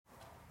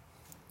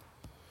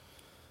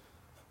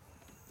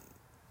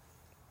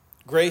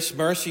Grace,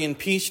 mercy, and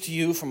peace to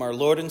you from our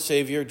Lord and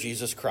Savior,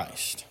 Jesus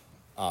Christ.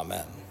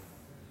 Amen.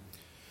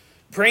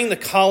 Praying the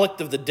collect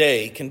of the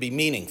day can be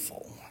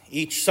meaningful.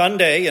 Each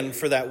Sunday and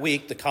for that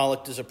week, the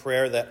collect is a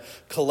prayer that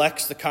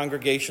collects the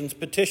congregation's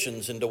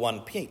petitions into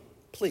one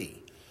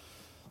plea.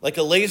 Like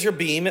a laser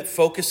beam, it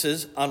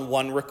focuses on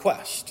one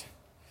request.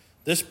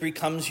 This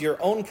becomes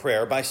your own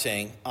prayer by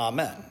saying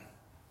Amen.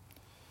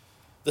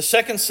 The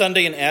second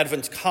Sunday in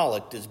Advent's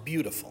collect is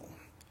beautiful.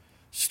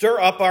 Stir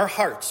up our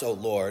hearts, O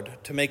Lord,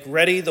 to make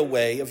ready the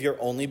way of your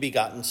only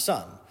begotten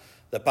Son,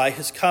 that by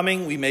his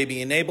coming we may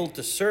be enabled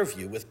to serve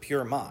you with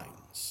pure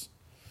minds.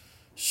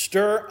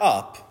 Stir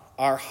up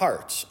our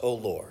hearts, O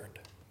Lord.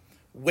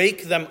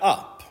 Wake them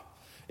up.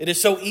 It is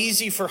so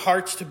easy for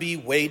hearts to be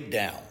weighed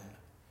down.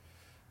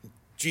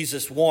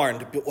 Jesus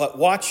warned,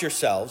 watch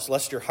yourselves,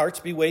 lest your hearts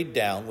be weighed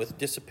down with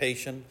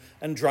dissipation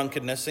and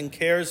drunkenness and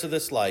cares of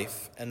this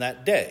life, and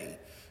that day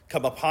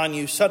come upon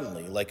you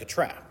suddenly like a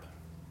trap.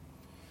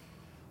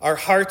 Our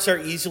hearts are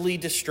easily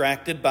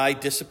distracted by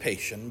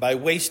dissipation, by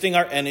wasting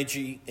our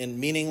energy in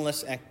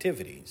meaningless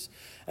activities,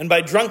 and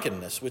by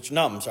drunkenness, which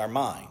numbs our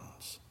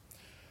minds.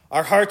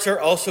 Our hearts are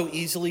also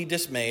easily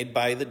dismayed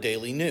by the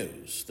daily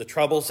news. The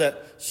troubles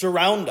that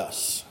surround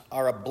us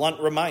are a blunt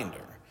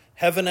reminder.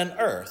 Heaven and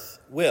earth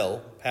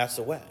will pass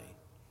away.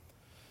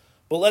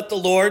 But let the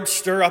Lord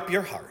stir up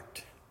your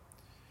heart.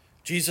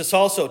 Jesus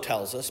also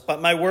tells us,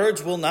 but my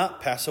words will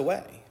not pass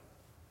away.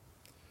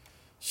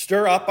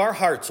 Stir up our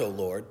hearts, O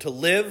Lord, to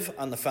live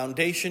on the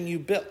foundation you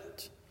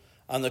built,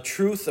 on the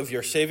truth of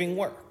your saving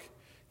work.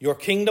 Your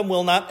kingdom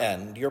will not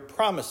end. Your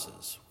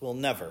promises will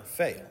never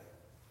fail.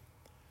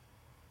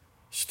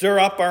 Stir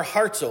up our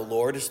hearts, O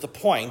Lord, is the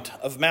point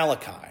of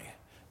Malachi.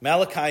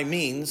 Malachi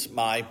means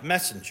my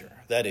messenger,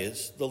 that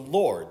is, the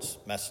Lord's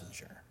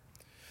messenger.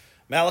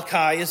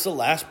 Malachi is the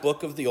last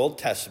book of the Old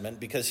Testament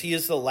because he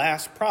is the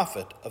last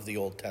prophet of the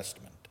Old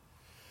Testament.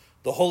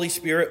 The Holy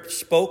Spirit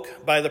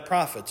spoke by the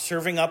prophet,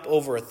 serving up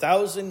over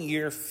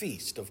 1,000-year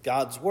feast of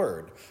God's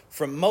word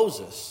from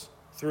Moses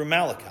through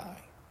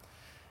Malachi.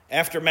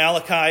 After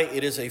Malachi,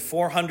 it is a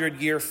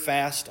 400-year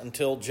fast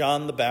until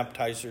John the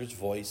Baptizer's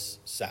voice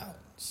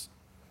sounds.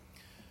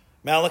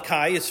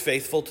 Malachi is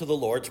faithful to the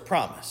Lord's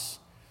promise.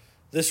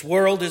 This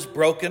world is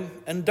broken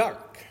and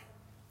dark,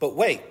 but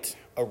wait,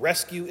 a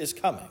rescue is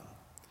coming.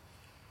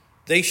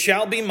 They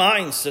shall be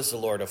mine, says the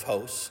Lord of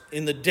hosts,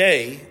 in the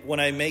day when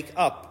I make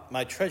up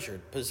my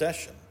treasured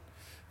possession,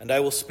 and I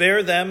will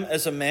spare them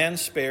as a man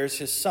spares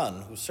his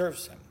son who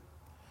serves him.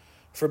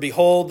 For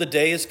behold, the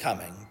day is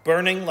coming,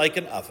 burning like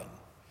an oven,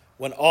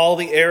 when all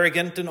the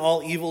arrogant and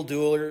all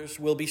evildoers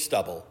will be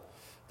stubble.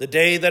 The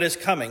day that is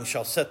coming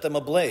shall set them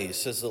ablaze,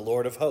 says the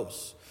Lord of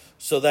hosts,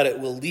 so that it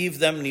will leave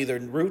them neither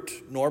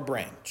root nor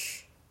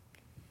branch.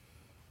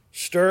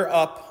 Stir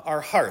up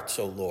our hearts,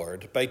 O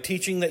Lord, by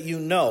teaching that you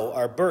know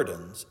our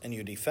burdens and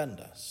you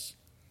defend us.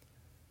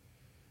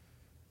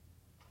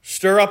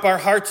 Stir up our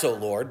hearts, O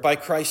Lord, by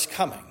Christ's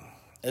coming,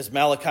 as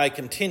Malachi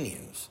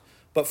continues.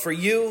 But for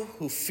you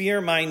who fear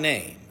my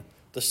name,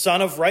 the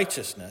Son of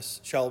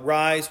Righteousness shall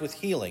rise with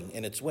healing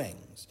in its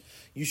wings.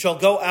 You shall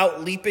go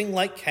out leaping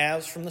like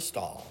calves from the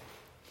stall.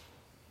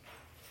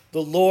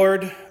 The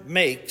Lord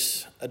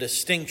makes a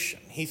distinction.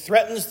 He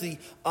threatens the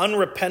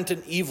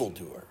unrepentant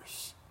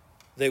evildoers.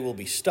 They will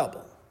be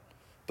stubble.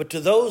 But to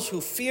those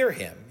who fear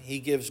him, he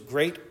gives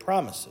great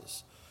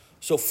promises.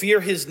 So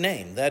fear his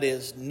name, that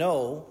is,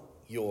 know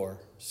your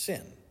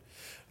sin.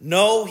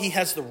 Know he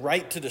has the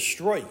right to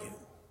destroy you.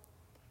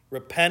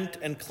 Repent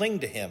and cling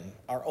to him,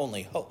 our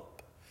only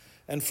hope.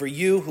 And for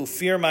you who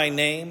fear my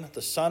name,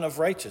 the Son of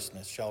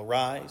Righteousness shall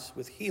rise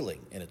with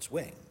healing in its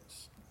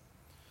wings.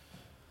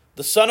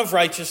 The Son of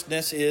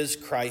Righteousness is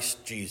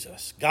Christ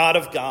Jesus, God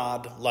of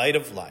God, light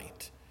of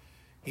light.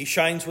 He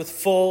shines with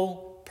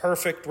full,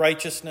 perfect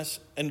righteousness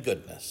and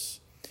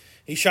goodness.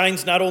 He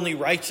shines not only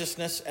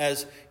righteousness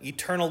as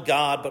eternal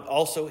God, but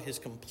also his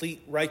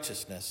complete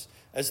righteousness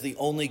as the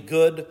only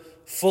good,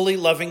 fully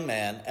loving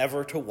man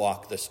ever to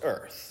walk this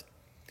earth.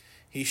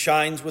 He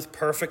shines with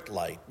perfect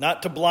light,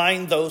 not to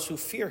blind those who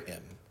fear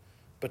him,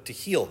 but to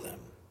heal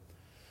them.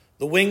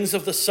 The wings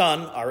of the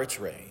sun are its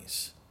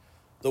rays.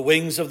 The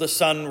wings of the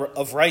Son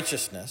of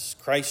Righteousness,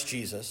 Christ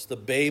Jesus, the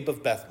babe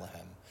of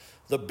Bethlehem,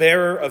 the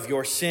bearer of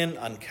your sin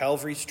on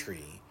Calvary's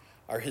tree,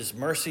 are his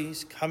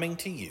mercies coming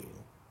to you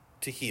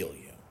to heal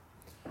you.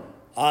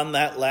 On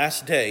that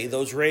last day,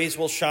 those rays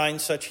will shine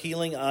such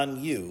healing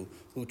on you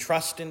who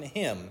trust in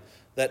him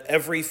that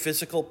every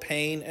physical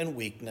pain and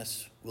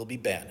weakness will be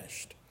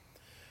banished.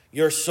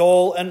 Your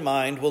soul and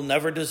mind will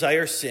never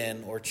desire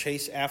sin or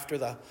chase after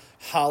the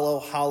hollow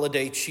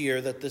holiday cheer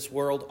that this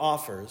world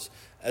offers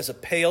as a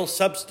pale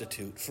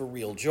substitute for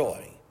real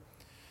joy.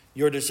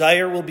 Your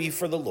desire will be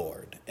for the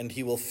Lord, and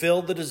he will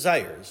fill the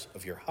desires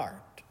of your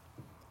heart.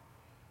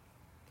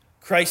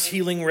 Christ's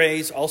healing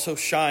rays also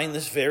shine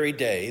this very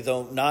day,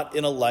 though not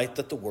in a light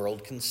that the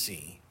world can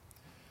see.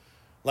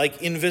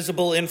 Like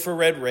invisible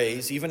infrared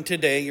rays, even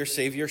today your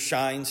Savior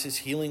shines his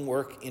healing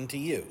work into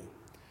you.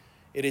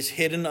 It is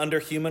hidden under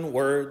human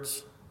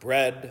words,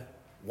 bread,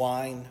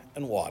 wine,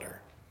 and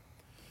water.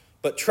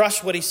 but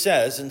trust what he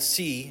says and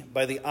see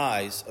by the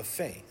eyes of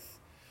faith.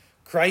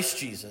 Christ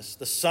Jesus,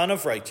 the Son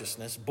of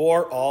righteousness,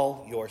 bore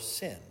all your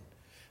sin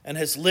and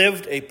has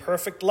lived a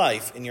perfect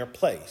life in your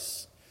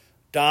place,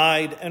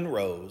 died and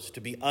rose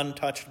to be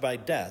untouched by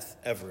death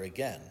ever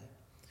again.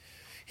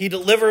 He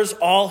delivers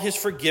all his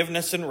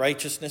forgiveness and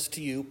righteousness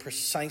to you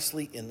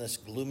precisely in this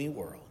gloomy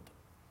world.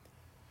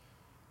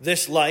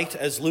 This light,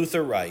 as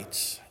Luther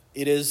writes,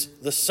 it is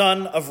the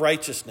Son of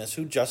righteousness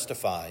who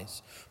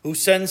justifies, who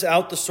sends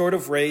out the sort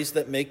of rays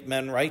that make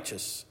men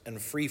righteous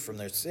and free from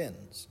their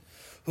sins,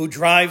 who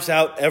drives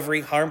out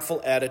every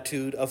harmful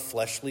attitude of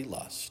fleshly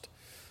lust.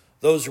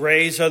 Those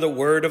rays are the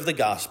word of the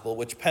gospel,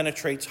 which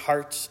penetrates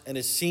hearts and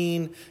is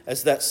seen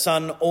as that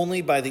sun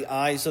only by the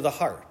eyes of the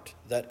heart,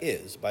 that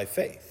is, by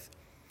faith.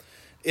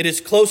 It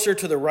is closer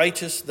to the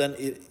righteous than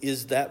it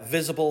is that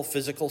visible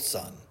physical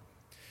sun.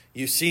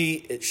 You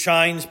see, it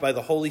shines by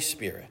the Holy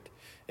Spirit.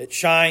 It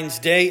shines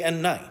day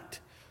and night.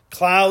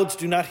 Clouds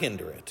do not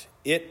hinder it.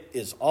 It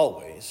is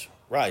always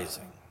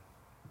rising.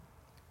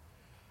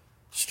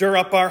 Stir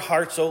up our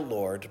hearts, O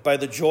Lord, by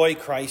the joy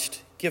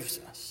Christ gives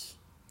us.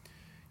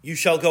 You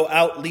shall go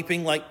out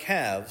leaping like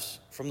calves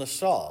from the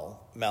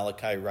stall,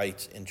 Malachi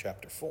writes in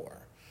chapter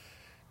 4.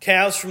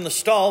 Calves from the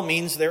stall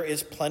means there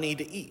is plenty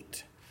to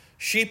eat.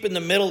 Sheep in the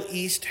Middle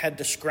East had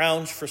to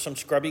scrounge for some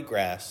scrubby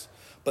grass,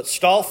 but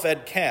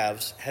stall-fed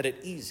calves had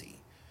it easy.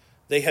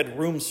 They had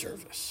room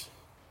service.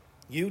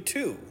 You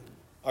too,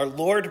 our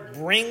Lord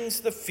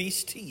brings the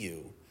feast to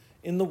you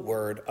in the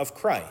word of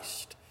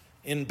Christ,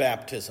 in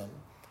baptism,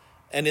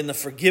 and in the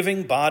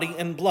forgiving body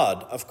and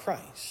blood of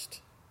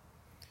Christ.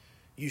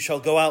 You shall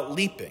go out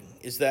leaping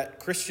is that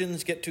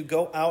Christians get to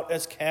go out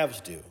as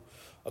calves do.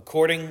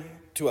 According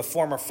to a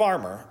former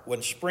farmer,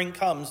 when spring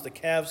comes, the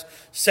calves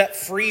set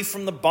free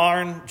from the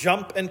barn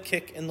jump and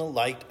kick in the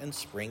light and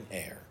spring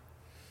air.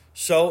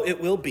 So it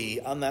will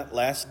be on that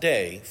last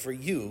day for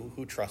you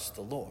who trust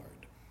the Lord.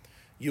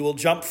 You will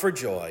jump for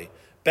joy,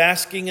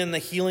 basking in the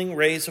healing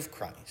rays of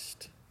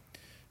Christ.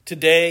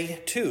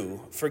 Today,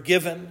 too,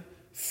 forgiven,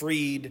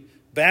 freed,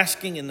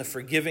 basking in the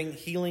forgiving,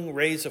 healing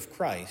rays of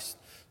Christ,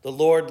 the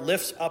Lord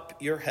lifts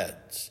up your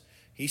heads.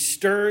 He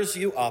stirs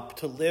you up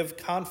to live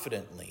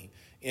confidently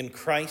in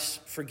Christ's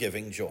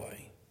forgiving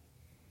joy.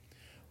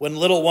 When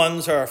little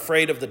ones are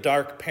afraid of the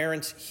dark,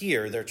 parents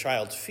hear their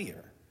child's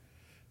fear.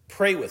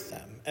 Pray with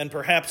them and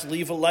perhaps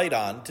leave a light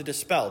on to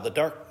dispel the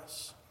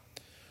darkness.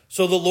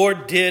 So the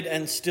Lord did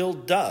and still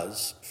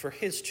does for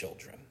his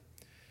children.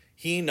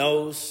 He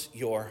knows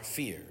your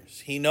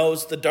fears. He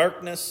knows the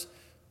darkness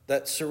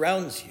that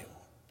surrounds you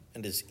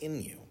and is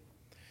in you.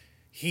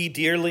 He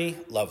dearly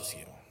loves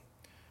you.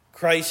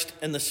 Christ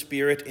and the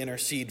Spirit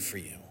intercede for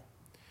you.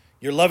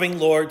 Your loving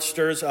Lord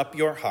stirs up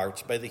your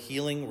hearts by the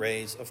healing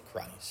rays of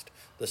Christ,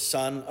 the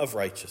Son of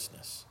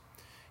righteousness.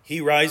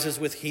 He rises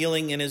with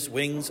healing in his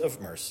wings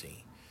of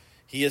mercy.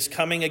 He is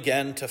coming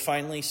again to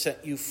finally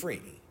set you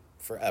free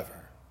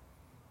forever.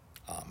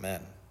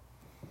 Amen.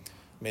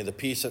 May the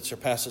peace that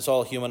surpasses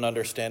all human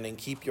understanding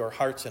keep your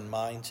hearts and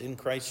minds in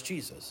Christ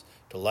Jesus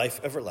to life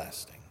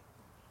everlasting.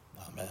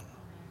 Amen.